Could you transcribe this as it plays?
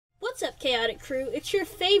What's up, Chaotic Crew? It's your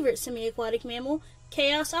favorite semi-aquatic mammal,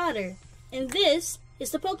 Chaos Otter. And this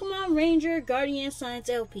is the Pokemon Ranger Guardian Science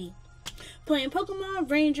LP. Playing Pokemon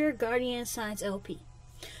Ranger Guardian Science LP.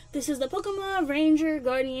 This is the Pokemon Ranger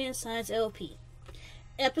Guardian Science LP.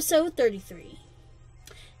 Episode 33.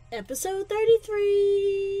 Episode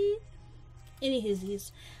 33!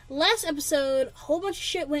 Anywhoosies. Last episode, a whole bunch of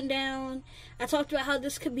shit went down. I talked about how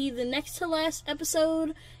this could be the next to last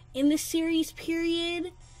episode in this series,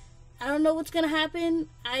 period. I don't know what's gonna happen.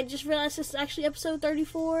 I just realized this is actually episode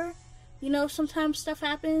 34. You know, sometimes stuff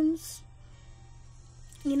happens.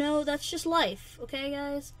 You know, that's just life. Okay,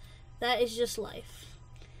 guys? That is just life.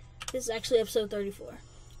 This is actually episode 34.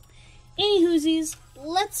 Anywhoosies,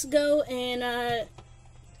 let's go and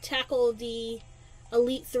tackle the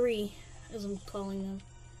Elite Three, as I'm calling them.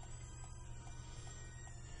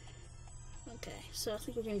 Okay, so I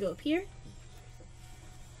think we're gonna go up here.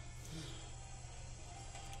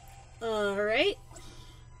 Alright.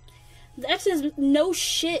 That says no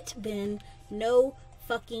shit, Ben. No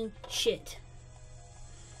fucking shit.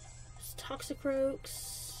 It's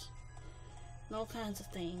Toxicroaks and all kinds of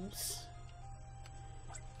things.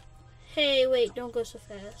 Hey, wait, don't go so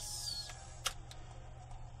fast.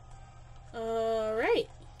 Alright.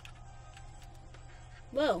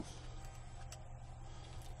 Whoa.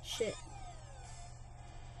 Shit.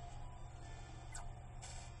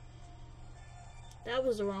 That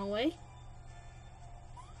was the wrong way.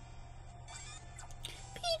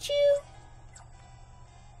 Pichu!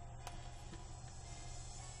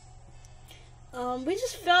 We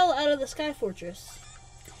just fell out of the Sky Fortress.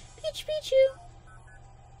 Pichu!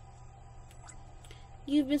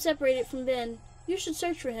 You've been separated from Ben. You should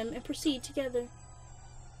search for him and proceed together.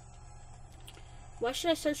 Why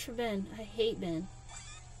should I search for Ben? I hate Ben.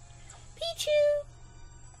 Pichu!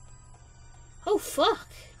 Oh, fuck!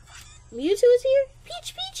 Mewtwo is here?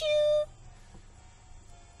 Pichu!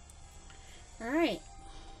 Alright.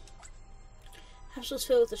 Capsule's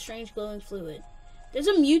filled with a strange glowing fluid. There's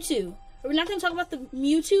a Mewtwo. Are we not going to talk about the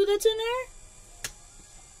Mewtwo that's in there?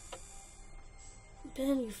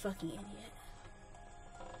 Ben, you fucking idiot.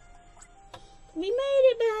 We made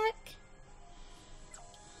it back.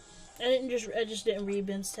 I just didn't read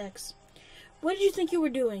Ben's text. What did you think you were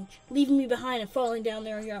doing? Leaving me behind and falling down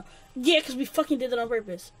there on your own? Yeah, because we fucking did that on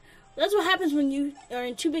purpose. That's what happens when you are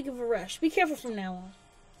in too big of a rush. Be careful from now on.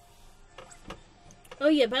 Oh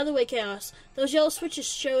yeah, by the way, Chaos, those yellow switches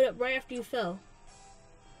showed up right after you fell.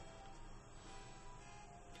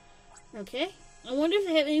 Okay. I wonder if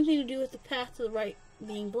they have anything to do with the path to the right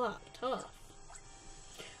being blocked. Huh.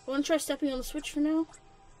 I want to try stepping on the switch for now.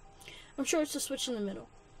 I'm sure it's the switch in the middle.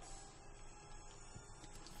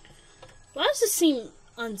 Why does this seem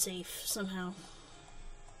unsafe somehow?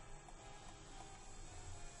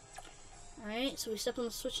 Alright, so we stepped on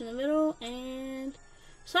the switch in the middle, and...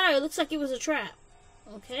 Sorry, it looks like it was a trap.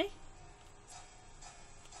 Okay.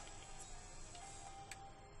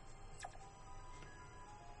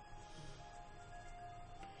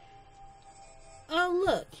 Oh,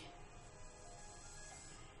 look.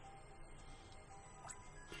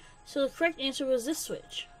 So the correct answer was this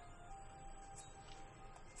switch.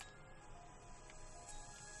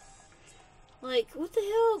 Like, what the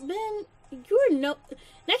hell, Ben? You're no...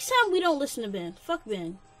 Next time, we don't listen to Ben. Fuck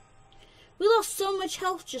Ben. We lost so much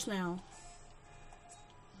health just now.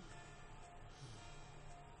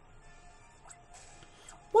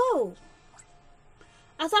 Whoa!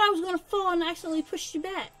 I thought I was going to fall and accidentally pushed you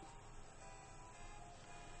back.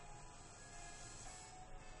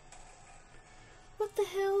 What the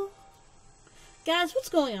hell? Guys, what's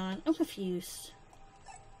going on? I'm confused.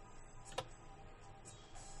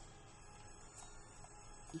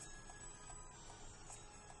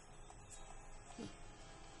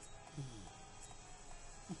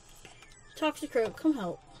 Toxicroak, come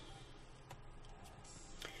help.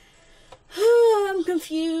 I'm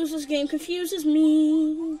confused. This game confuses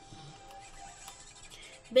me.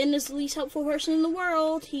 Ben is the least helpful person in the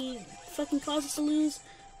world. He fucking caused us to lose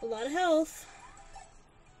a lot of health.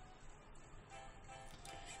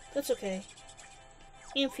 That's okay.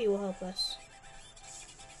 Amphi will help us.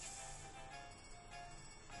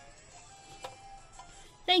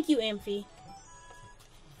 Thank you, Amphi.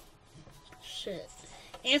 Shit.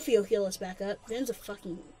 Amphi will heal us back up. Ben's a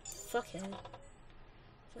fucking fuckhead.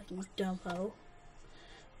 Fucking dumb hoe.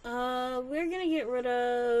 We're gonna get rid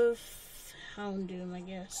of Houndoom, I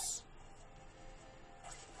guess.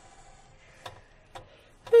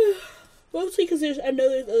 Mostly because I know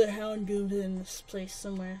there's other Houndooms in this place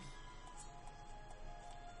somewhere.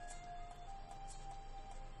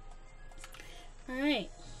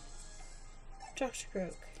 Alright.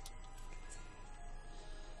 Toxicroak.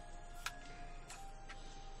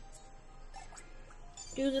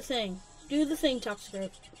 Do the thing. Do the thing,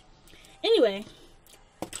 Toxic. Anyway,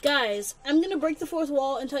 guys, I'm going to break the fourth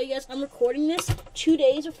wall and tell you guys I'm recording this 2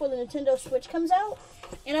 days before the Nintendo Switch comes out.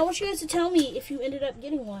 And I want you guys to tell me if you ended up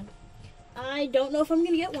getting one. I don't know if I'm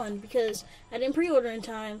going to get one because I didn't pre-order in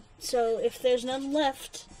time. So if there's none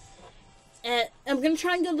left, I'm going to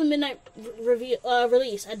try and go to the midnight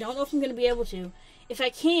release. I don't know if I'm going to be able to. If I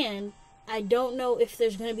can, I don't know if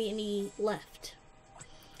there's going to be any left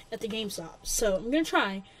at the GameStop. So I'm going to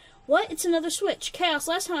try. What? It's another Switch. Chaos,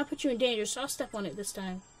 last time I put you in danger, so I'll step on it this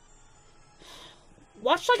time.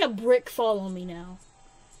 Watch like a brick fall on me now.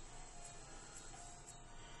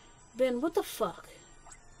 Ben, what the fuck?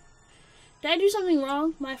 Did I do something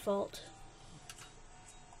wrong? My fault.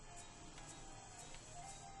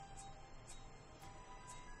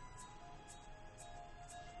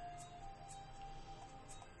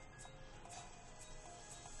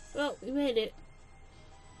 Well, we made it.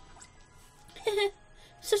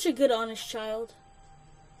 Such a good, honest child.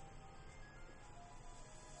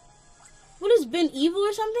 What, has been evil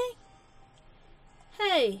or something?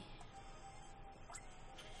 Hey.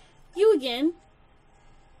 You again?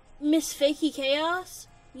 Miss Fakey Chaos?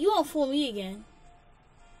 You won't fool me again.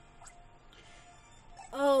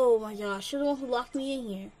 Oh my gosh, you're the one who locked me in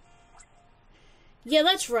here. Yeah,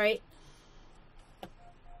 that's right.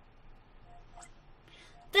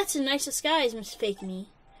 That's a nice disguise, Miss Fake Me.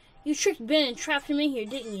 You tricked Ben and trapped him in here,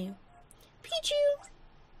 didn't you? Pichu!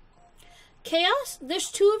 Chaos?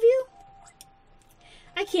 There's two of you?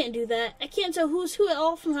 I can't do that. I can't tell who's who at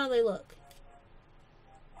all from how they look.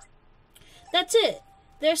 That's it.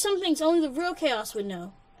 There are some things only the real Chaos would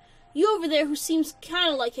know. You over there who seems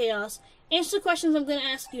kind of like Chaos, answer the questions I'm going to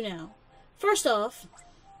ask you now. First off,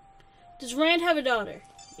 does Rand have a daughter?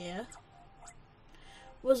 Yeah.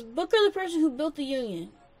 Was Booker the person who built the Union?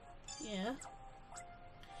 Yeah.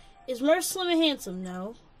 Is Murph slim and handsome?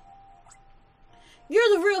 No.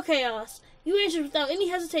 You're the real Chaos. You answered without any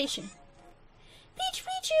hesitation. Pichu!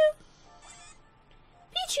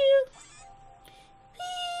 Pichu!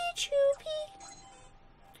 Pichu!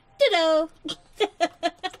 Ditto!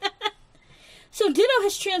 So Ditto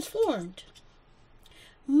has transformed.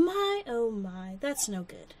 My, oh my, that's no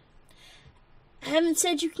good. I haven't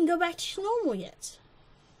said you can go back to normal yet.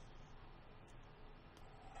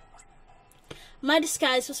 My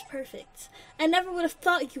disguise was perfect. I never would have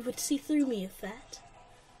thought you would see through me if that.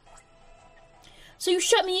 So you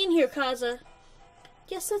shut me in here, Kaza.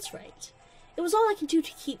 Yes, that's right. It was all I could do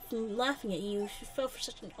to keep from laughing at you if you fell for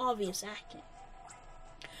such an obvious acting.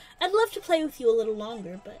 I'd love to play with you a little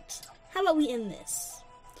longer, but how about we end this?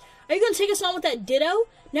 Are you going to take us on with that Ditto?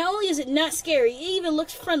 Not only is it not scary, it even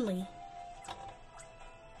looks friendly.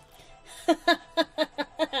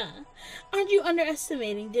 Aren't you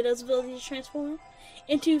underestimating Ditto's ability to transform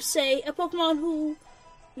into, say, a Pokemon who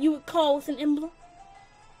you would call with an emblem?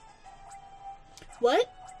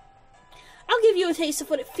 What? I'll give you a taste of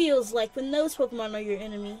what it feels like when those Pokemon are your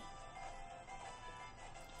enemy.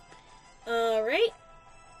 Alright.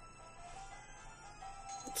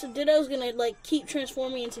 So Ditto's gonna, like, keep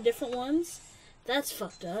transforming into different ones. That's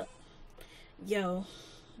fucked up. Yo.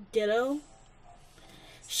 Ditto.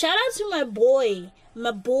 Shout out to my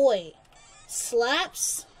boy.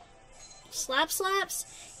 Slaps. Slaps.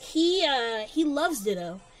 He loves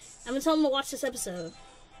Ditto. I'm gonna tell him to watch this episode.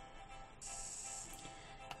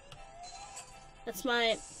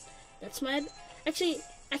 Actually,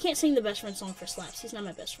 I can't sing the best friend song for Slaps. He's not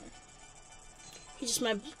my best friend. He's just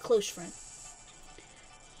my close friend.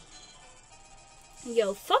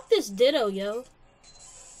 Yo, fuck this Ditto, yo.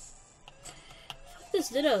 Fuck this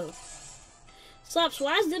Ditto. Slaps,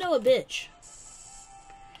 why is Ditto a bitch?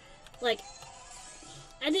 Like,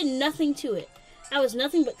 I did nothing to it. I was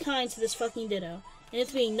nothing but kind to this fucking Ditto. And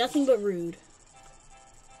it's being nothing but rude.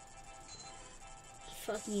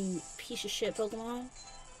 Fucking piece of shit Pokemon.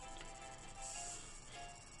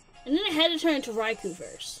 And then I had to turn into Raikou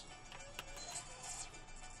first.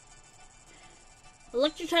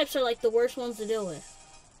 Electric types are like the worst ones to deal with.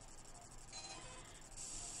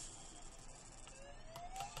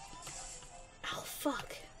 Oh,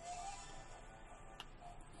 fuck.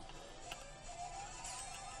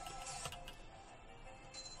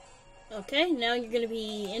 Okay, now you're gonna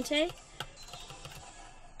be Entei.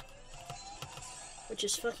 Which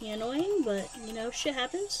is fucking annoying, but, you know, shit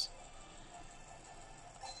happens.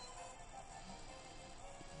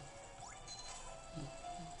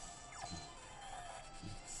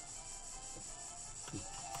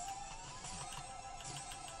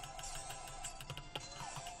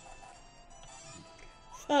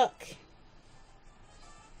 Fuck.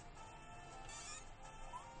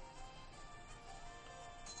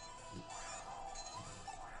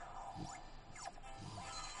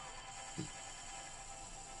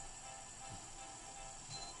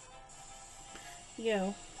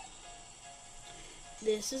 Yo.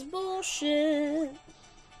 This is bullshit.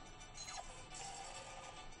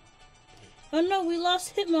 Oh no, we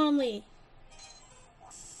lost Hitmonlee.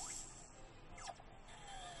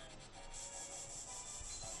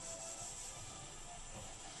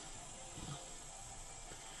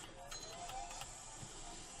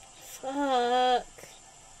 Fuck.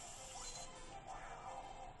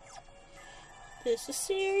 This is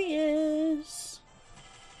serious.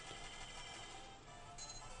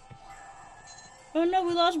 Oh no,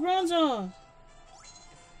 we lost Bronzong.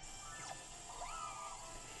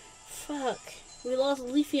 Fuck. We lost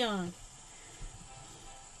Leafeon.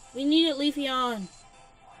 We needed Leafeon.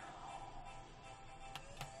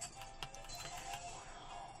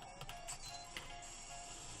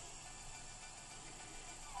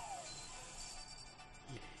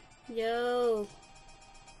 Yo.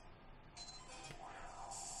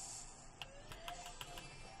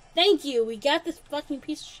 Thank you. We got this fucking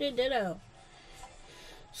piece of shit Ditto.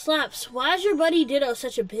 Slaps, why is your buddy Ditto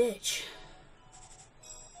such a bitch?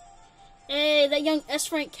 Hey, that young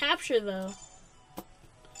S-rank capture, though.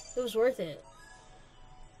 It was worth it.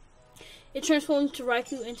 It transformed to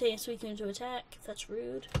Raikou, Entei, and Suicune to attack. That's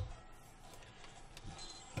rude.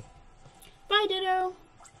 Bye, Ditto.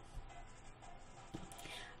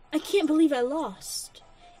 I can't believe I lost.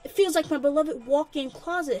 It feels like my beloved walk-in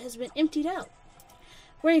closet has been emptied out.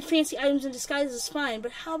 Wearing fancy items in disguise is fine,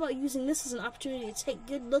 but how about using this as an opportunity to take a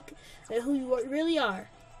good look at who you really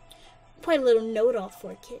are? Quite a little know-it-all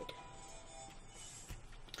for a kid.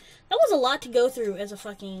 That was a lot to go through as a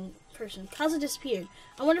fucking person. Kaza disappeared.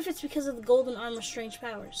 I wonder if it's because of the golden armor's strange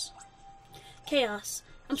powers. Chaos,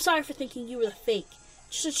 I'm sorry for thinking you were the fake.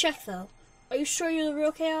 Just a check, though. Are you sure you're the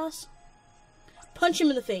real Chaos? Punch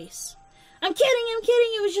him in the face. I'm kidding,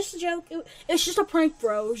 it was just a joke. It was just a prank,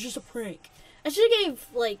 bro. It was just a prank. I should have gave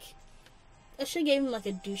him like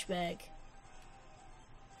a douchebag.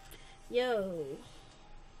 Yo.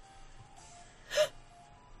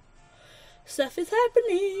 Stuff is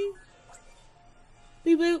happening.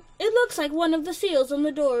 Beep boop. It looks like one of the seals on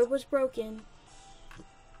the door was broken.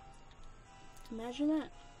 Imagine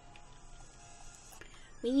that.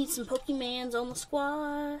 We need some Pokemans on the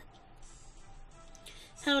squad.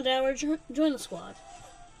 Houndour, join the squad.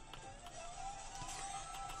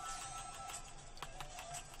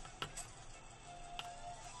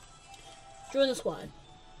 Join the squad.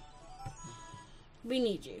 We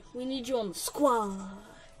need you. We need you on the squad.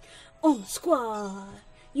 On the squad.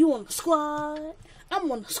 You on the squad.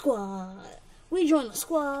 I'm on the squad. We join the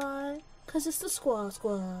squad. Cause it's the squad.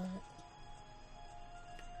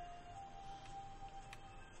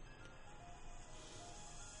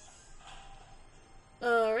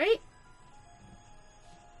 Alright.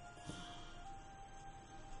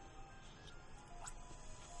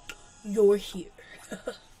 You're here.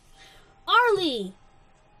 Arlie!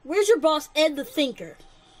 Where's your boss, Ed the Thinker?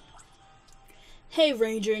 Hey,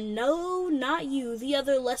 Ranger. No, not you. The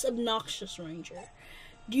other, less obnoxious Ranger.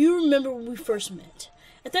 Do you remember when we first met?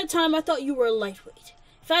 At that time, I thought you were a lightweight.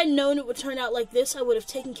 If I had known it would turn out like this, I would have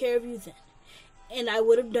taken care of you then. And I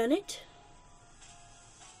would have done it.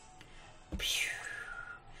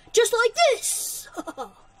 Just like this!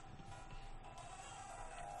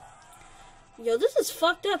 Yo, this is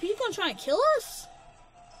fucked up. He's gonna try and kill us?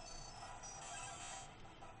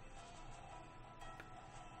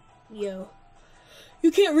 Yo.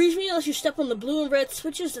 You can't reach me unless you step on the blue and red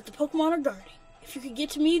switches that the Pokemon are guarding. If you can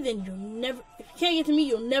get to me, then you'll never... If you can't get to me,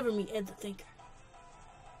 you'll never meet Ed the Thinker.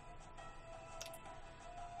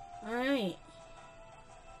 Alright.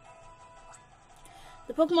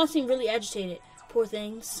 The Pokemon seem really agitated. Poor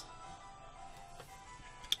things.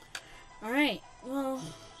 Alright. Well,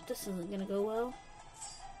 this isn't gonna go well.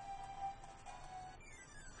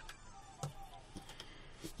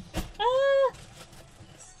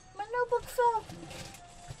 My notebook fell.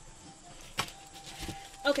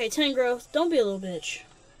 Okay, Tangrowth, don't be a little bitch.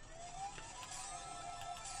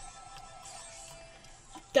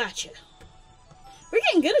 Gotcha. We're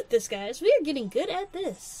getting good at this, guys. We are getting good at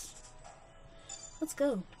this. Let's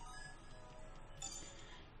go.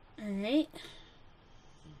 Alright.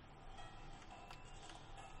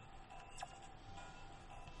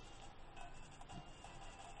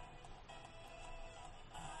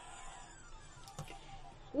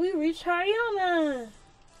 We reached Hariyama.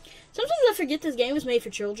 Sometimes I forget this game was made for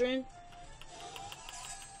children.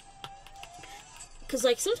 Because,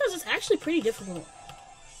 like, sometimes it's actually pretty difficult.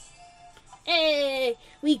 Hey,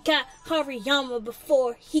 we got Hariyama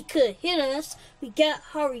before he could hit us. We got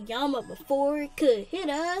Hariyama before he could hit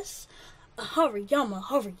us. A Hariyama,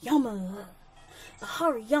 Hariyama. A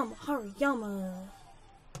Hariyama, Hariyama.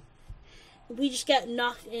 we just got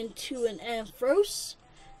knocked into an Ampharos.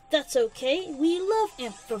 That's okay. We love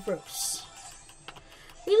Ampharos.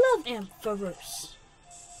 We love Ampharos.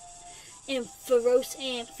 Ampharos,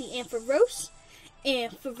 Ampharos.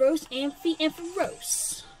 Ampharos,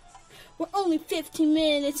 Ampharos. We're only 15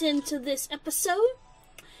 minutes into this episode,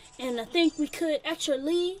 and I think we could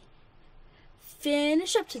actually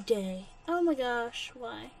finish up today. Oh my gosh,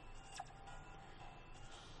 why?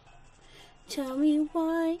 Tell me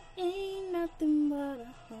why ain't nothing but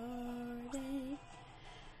a heartache.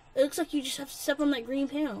 It looks like you just have to step on that green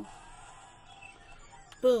panel.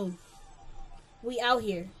 Boom. We out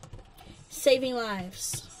here. Saving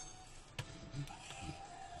lives.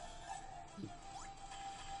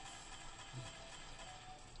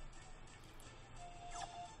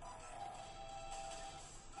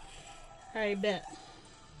 Alright, bet.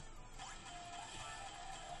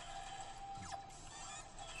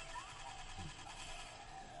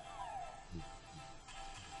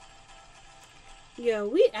 Yo,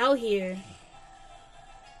 we out here.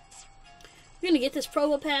 We're gonna get this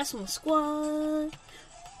promo pass on the squad.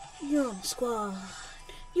 You're on the squad.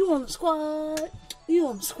 You on the squad. You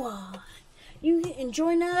on the squad. You didn't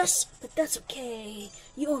join us, but that's okay.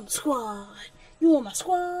 You on the squad. You on my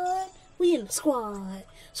squad. We in the squad.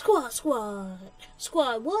 Squad, squad.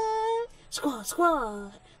 Squad what? Squad,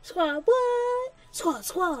 squad. Squad what? Squad,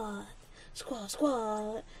 squad. Squad,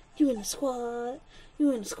 squad. You in the squad.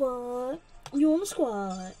 You in the squad. You on the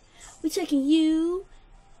squad. We taking you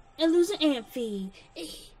and losing Amphi.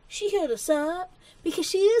 She hit us up because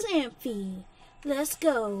she is Amphi. Let's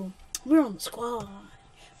go. We're on the squad.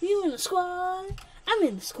 You in the squad. I'm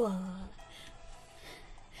in the squad.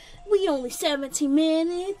 We only 17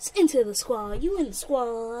 minutes into the squad. You in the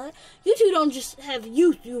squad. You two don't just have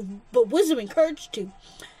youth, but wisdom and courage too.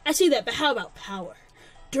 I see that, but how about power?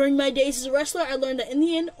 During my days as a wrestler, I learned that in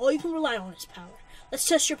the end, all you can rely on is power. Let's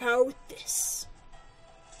test your power with this.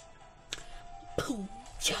 Boom,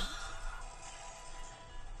 cha.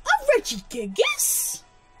 I'm REGIGIGAS.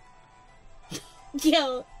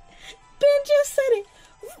 Yo, Ben just said it.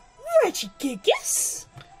 REGIGIGAS.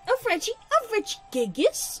 I'm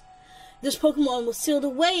REGIGIGAS. This Pokemon was sealed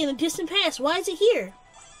away in the distant past. Why is it here?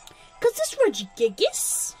 Cause it's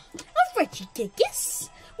REGIGIGAS. I'm REGIGIGAS.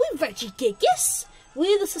 We REGIGIGAS.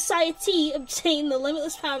 We, the society, obtain the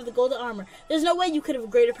limitless power of the golden armor. There's no way you could have a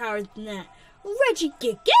greater power than that.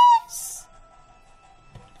 REGIGIGAS!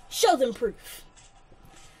 Show them proof.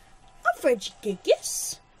 I'm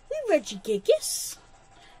REGIGIGAS. We REGIGIGAS.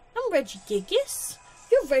 I'm REGIGIGAS.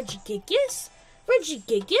 You're REGIGIGAS.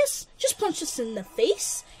 REGIGIGAS. Just punch us in the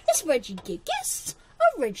face. It's REGIGIGAS.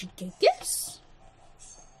 I'm REGIGIGAS.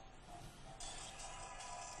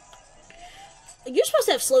 You're supposed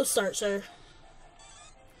to have slow start, sir.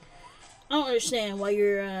 I don't understand why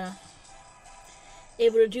you're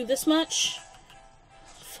able to do this much.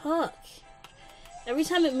 Fuck. Every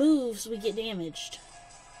time it moves, we get damaged.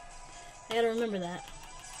 I gotta remember that.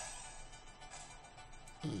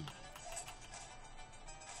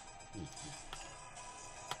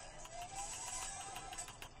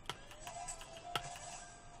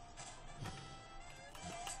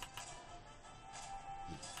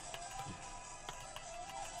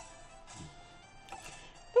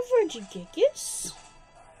 REGIGIGAS.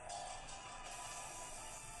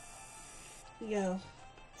 Yo,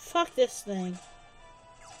 fuck this thing.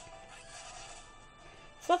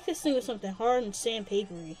 Fuck this thing with something hard and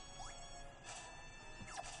sandpapery.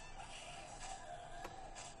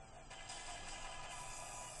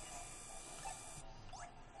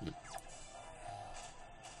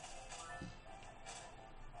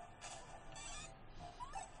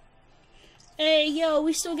 Hey, yo,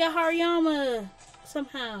 we still got Hariyama.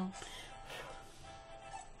 Somehow.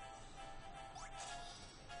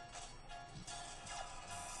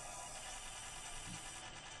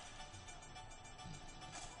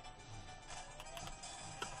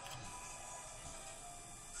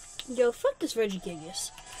 Yo, fuck this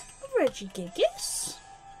REGIGIGAS. REGIGIGAS.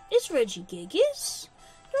 It's REGIGIGAS.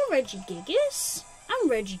 You're REGIGIGAS. I'm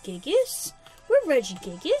REGIGIGAS. We're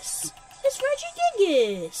REGIGIGAS. It's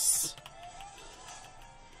REGIGIGAS.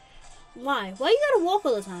 Why? Why you gotta walk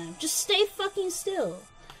all the time? Just stay fucking still.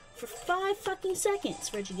 For 5 fucking seconds,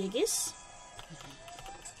 REGIGIGAS.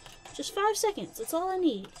 Just 5 seconds. That's all I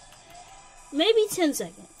need. Maybe 10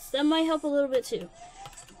 seconds. That might help a little bit too.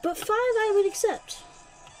 But 5 I would accept.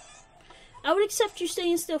 I would accept you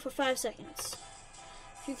staying still for 5 seconds.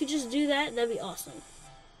 If you could just do that, that'd be awesome.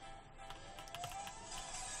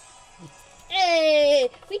 Hey,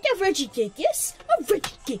 we got REGIGIGAS. I'm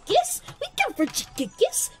REGIGIGAS. We got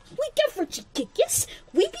REGIGIGAS. We got REGIGIGAS.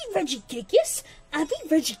 We be REGIGIGAS. I be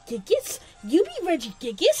REGIGIGAS. You be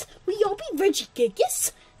Regigigas, we all be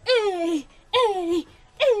Regigigas. Hey, hey,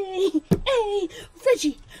 hey, hey,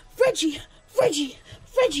 Reggie,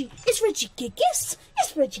 it's Regigigas,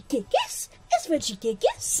 it's Regigigas, it's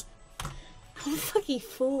Regigigas. I'm a fucking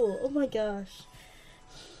fool, oh my gosh.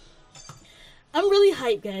 I'm really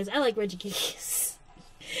hyped, guys. I like Regigigas.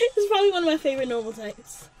 It's probably one of my favorite normal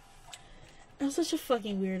types. I'm such a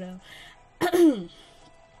fucking weirdo.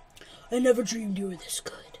 I never dreamed you were this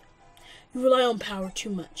good. You rely on power too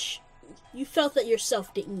much. You felt that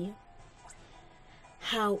yourself, didn't you?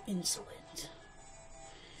 How insolent.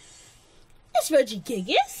 It's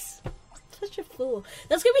Regigigas. Such a fool.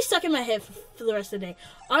 That's gonna be stuck in my head for the rest of the day.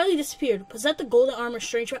 Utterly disappeared. Was that the golden armor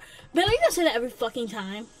strange? Ben, are you gonna say that every fucking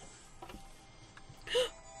time?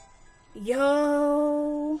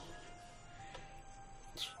 Yo.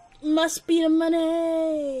 Must be the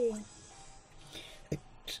money.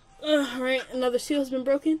 Alright, another seal has been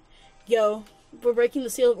broken. Yo, we're breaking the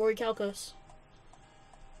seal of Orichalcos.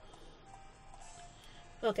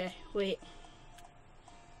 Okay, wait.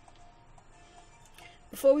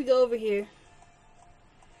 Before we go over here.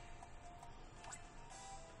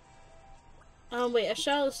 Wait, a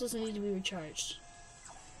shot doesn't need to be recharged.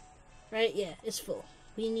 Right? Yeah, it's full.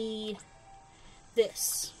 We need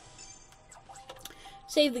this.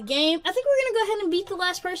 Save the game. I think we're gonna go ahead and beat the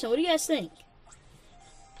last person. What do you guys think?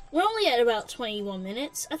 We're only at about 21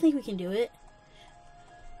 minutes. I think we can do it.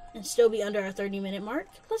 And still be under our 30-minute mark.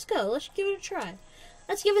 Let's go. Let's give it a try.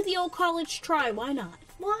 Let's give it the old college try. Why not?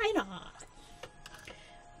 Why not?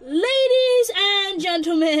 Ladies and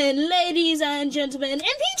gentlemen, and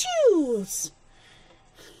Pichus!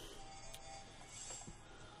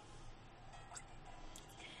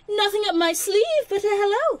 Nothing up my sleeve, but a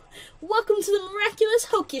hello. Welcome to the Miraculous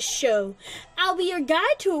Hocus Show. I'll be your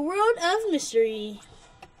guide to a world of mystery.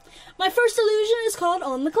 My first illusion is called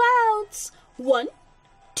On the Clouds. 1,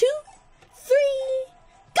 2, 3,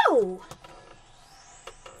 go!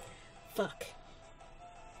 Fuck.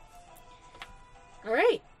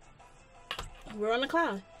 Alright. We're on a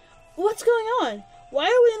cloud. What's going on? Why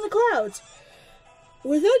are we in the clouds?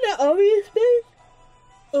 Was that not obvious, babe?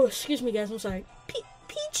 Oh, excuse me, guys. I'm sorry.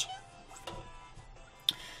 Pichu?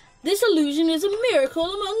 This illusion is a miracle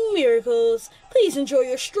among miracles. Please enjoy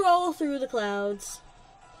your stroll through the clouds.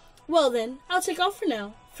 Well then, I'll take off for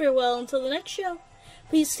now. Farewell until the next show.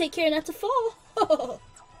 Please take care not to fall.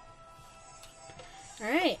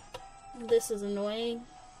 Alright. This is annoying.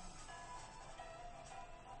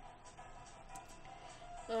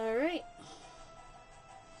 Alright.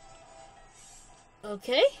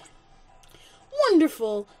 Okay.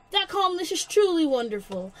 Wonderful. That calmness is truly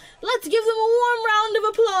wonderful. Let's give them a warm round of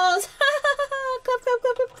applause. Clap, clap,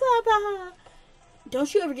 clap, clap, clap.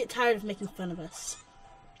 Don't you ever get tired of making fun of us.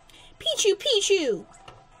 Pichu!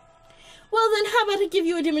 Well then, how about I give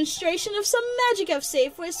you a demonstration of some magic I've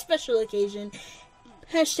saved for a special occasion.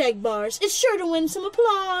 Hashtag bars. It's sure to win some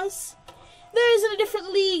applause. There isn't a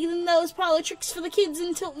different league than those parlor tricks for the kids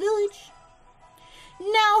in Tilt Village.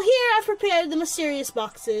 Now here I've prepared the mysterious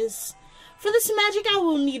boxes. For this magic I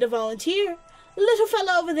will need a volunteer. Little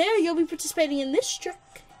fella over there, you'll be participating in this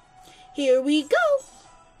trick. Here we go.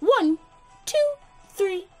 1, 2,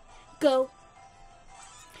 3, go.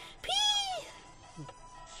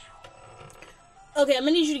 Okay, I'm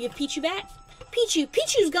gonna need you to give Pichu back.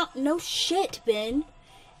 Pichu's got no shit, Ben.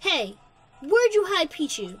 Hey, where'd you hide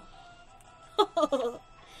Pichu?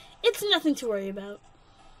 It's nothing to worry about.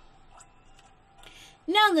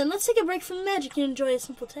 Now then, let's take a break from magic and enjoy a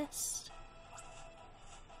simple test.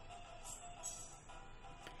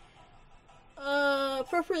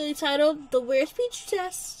 Appropriately titled, The Where's Pichu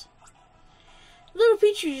Test. Little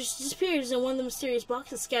Pichu just disappears in one of the mysterious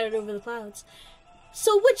boxes scattered over the clouds.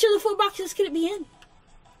 So which of the 4 boxes could it be in?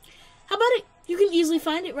 How about it? You can easily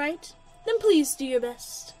find it, right? Then please do your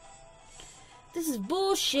best. This is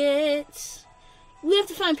bullshit. We have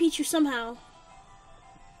to find Pichu somehow.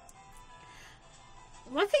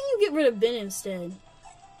 Why can't you get rid of Ben instead?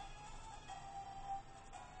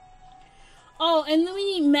 Oh, and then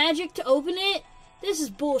we need magic to open it? This is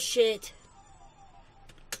bullshit.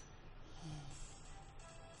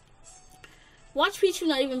 Watch Pichu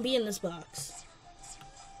not even be in this box.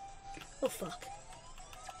 Oh, fuck.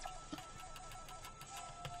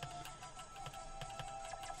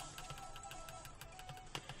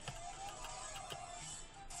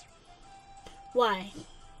 Why?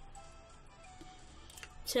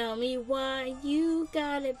 Tell me why you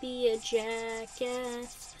gotta be a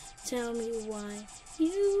jackass. Tell me why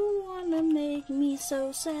you wanna make me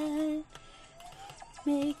so sad.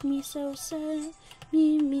 Make me so sad.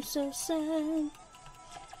 Make me so sad.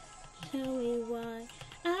 Tell me why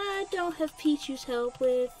I don't have Pichu's help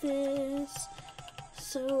with this,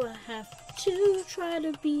 so I have to try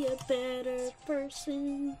to be a better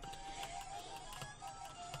person.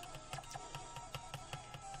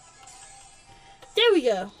 There we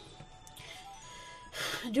go.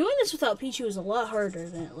 Doing this without Pichu is a lot harder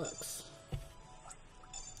than it looks.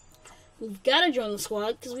 We've got to join the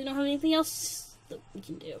squad because we don't have anything else that we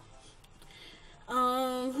can do.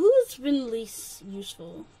 Who's been least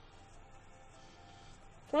useful?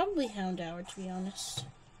 Probably Houndour, to be honest.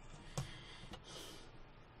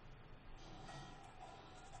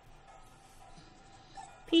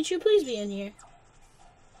 Pichu, please be in here.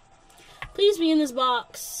 Please be in this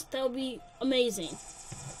box. That would be amazing.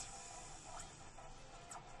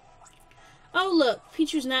 Oh, look.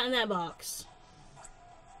 Pichu's not in that box.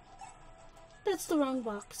 That's the wrong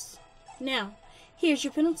box. Now, here's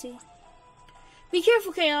your penalty. Be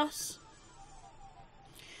careful, Chaos.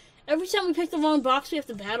 Every time we pick the wrong box, we have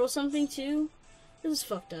to battle something, too. This is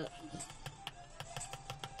fucked up.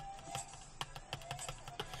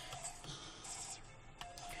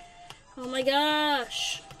 Oh my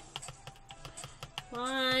gosh.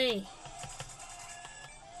 Why?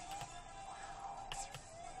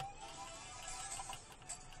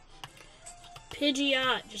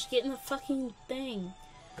 Pidgeot, just get in the fucking thing.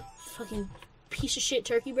 Fucking piece of shit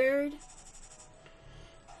turkey bird.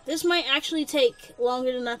 This might actually take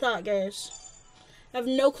longer than I thought, guys. I have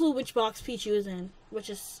no clue which box Pichu is in, which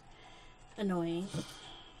is annoying.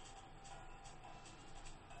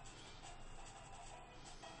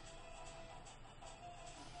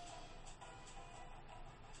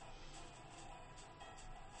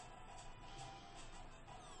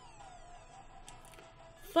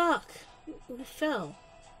 Fuck. We fell.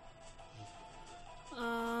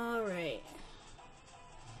 Alright.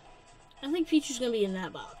 I think Pichu's gonna be in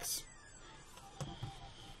that box.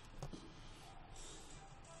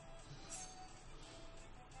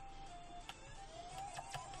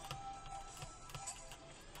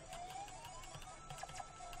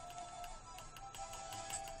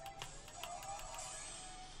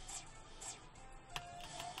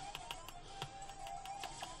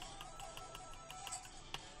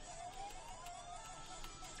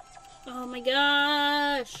 Oh my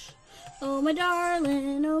gosh. Oh my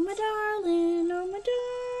darling, oh my darling, oh my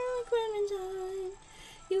darling Clementine.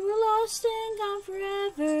 You were lost and gone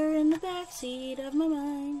forever in the backseat of my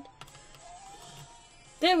mind.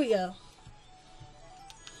 There we go.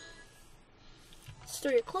 It's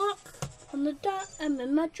 3 o'clock on the dot. I'm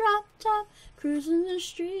in my drop top, cruising the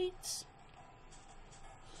streets.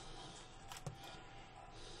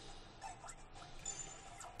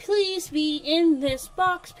 Please be in this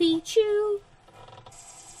box, Pichu.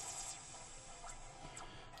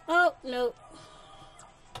 Oh, no.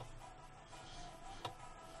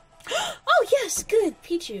 Oh, yes, good,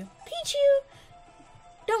 Pichu. Pichu!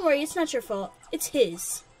 Don't worry, it's not your fault. It's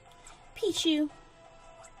his. Pichu.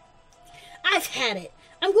 I've had it.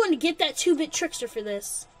 I'm going to get that 2-bit trickster for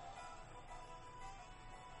this.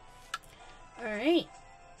 Alright.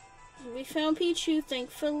 We found Pichu,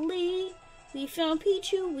 thankfully. We found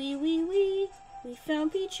Pichu, we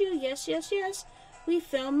found Pichu, yes, yes, yes. We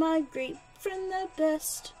found my great friend the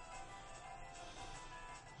best.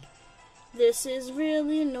 This is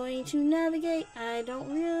really annoying to navigate. I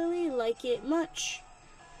don't really like it much.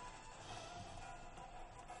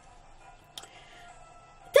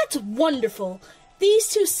 That's wonderful. These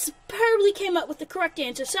two superbly came up with the correct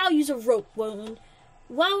answer, so I'll use a rope wound.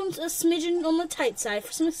 Wound a smidgen on the tight side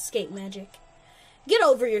for some escape magic. Get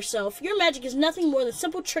over yourself. Your magic is nothing more than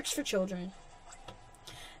simple tricks for children.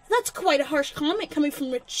 That's quite a harsh comment coming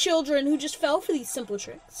from the children who just fell for these simple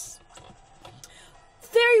tricks.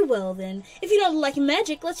 Very well, then. If you don't like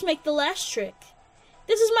magic, let's make the last trick.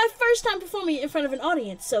 This is my first time performing it in front of an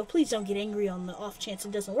audience, so please don't get angry on the off chance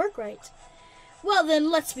it doesn't work right. Well,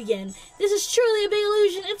 then, let's begin. This is truly a big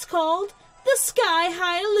illusion. It's called the Sky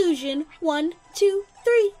High Illusion. 1, 2,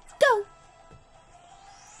 3, go!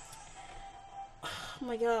 Oh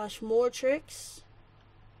my gosh, more tricks.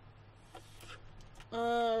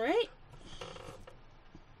 Alright.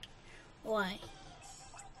 Why?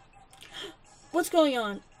 What's going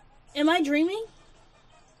on? Am I dreaming?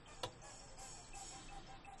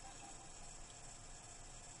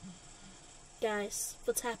 Guys,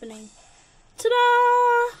 what's happening?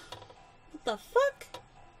 Ta-da! What the fuck?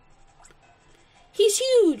 He's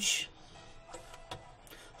huge!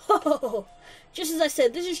 Oh, just as I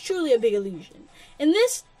said, this is truly a big illusion. And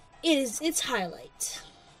this is its highlight.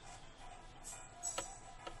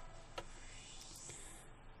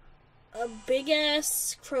 A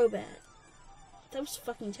big-ass Crobat. That was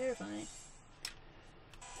fucking terrifying.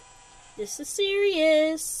 This is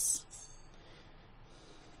serious.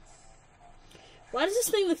 Why does this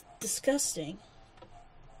thing look disgusting?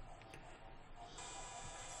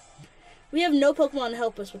 We have no Pokemon to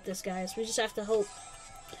help us with this, guys. We just have to hope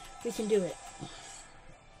we can do it.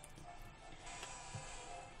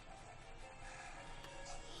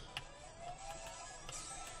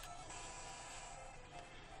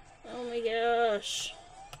 Oh my gosh.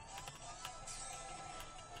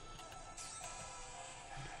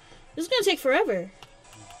 This is gonna take forever.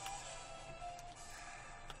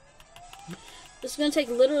 This is gonna take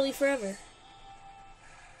literally forever.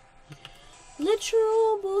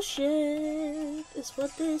 Literal bullshit is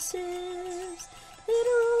what this is.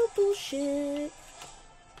 Literal bullshit.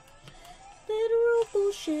 Literal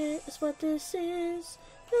bullshit is what this is.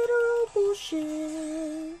 Literal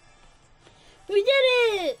bullshit. We did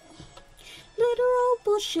it! Literal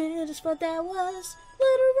bullshit is what that was.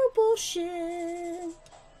 Literal bullshit.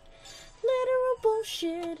 Literal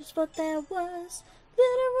bullshit is what that was.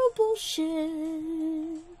 Literal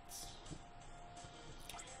bullshit.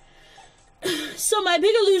 So my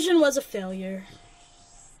big illusion was a failure.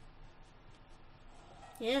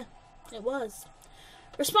 Yeah, it was.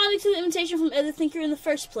 Responding to the invitation from Ed the Thinker in the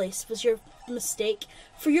first place was your mistake.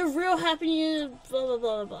 For your real happiness, blah blah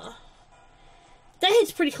blah blah. That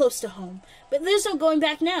hits pretty close to home. But there's no going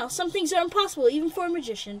back now. Some things are impossible, even for a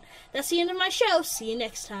magician. That's the end of my show. See you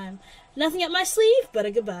next time. Nothing up my sleeve, but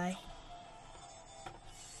a goodbye.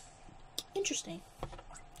 Interesting.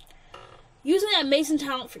 Using that amazing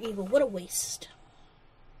talent for evil. What a waste.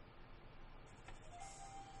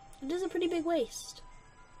 It is a pretty big waste.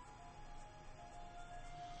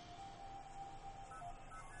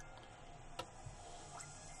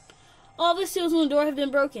 All the seals on the door have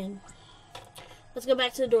been broken. Let's go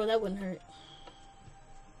back to the door. That wouldn't hurt.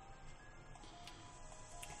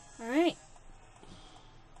 Alright.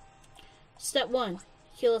 Step 1.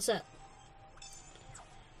 Heal us up.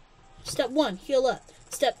 Step 1. Heal up.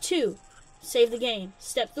 Step 2. Save the game.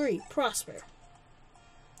 Step 3. Prosper.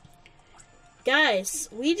 Guys,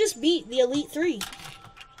 we just beat the Elite 3.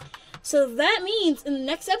 So that means in the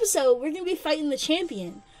next episode, we're going to be fighting the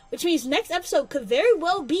champion. Which means next episode could very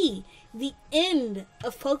well be the end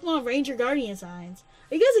of Pokemon Ranger Guardian Signs.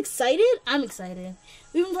 Are you guys excited? I'm excited.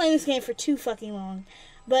 We've been playing this game for too fucking long.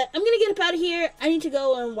 But I'm going to get up out of here. I need to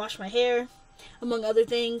go and wash my hair, among other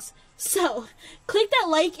things. So, click that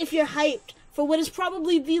like if you're hyped for what is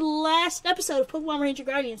probably the last episode of Pokemon Ranger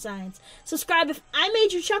Guardian Signs. Subscribe if I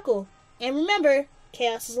made you chuckle. And remember,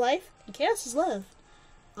 chaos is life and chaos is love.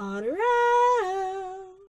 Otter Out.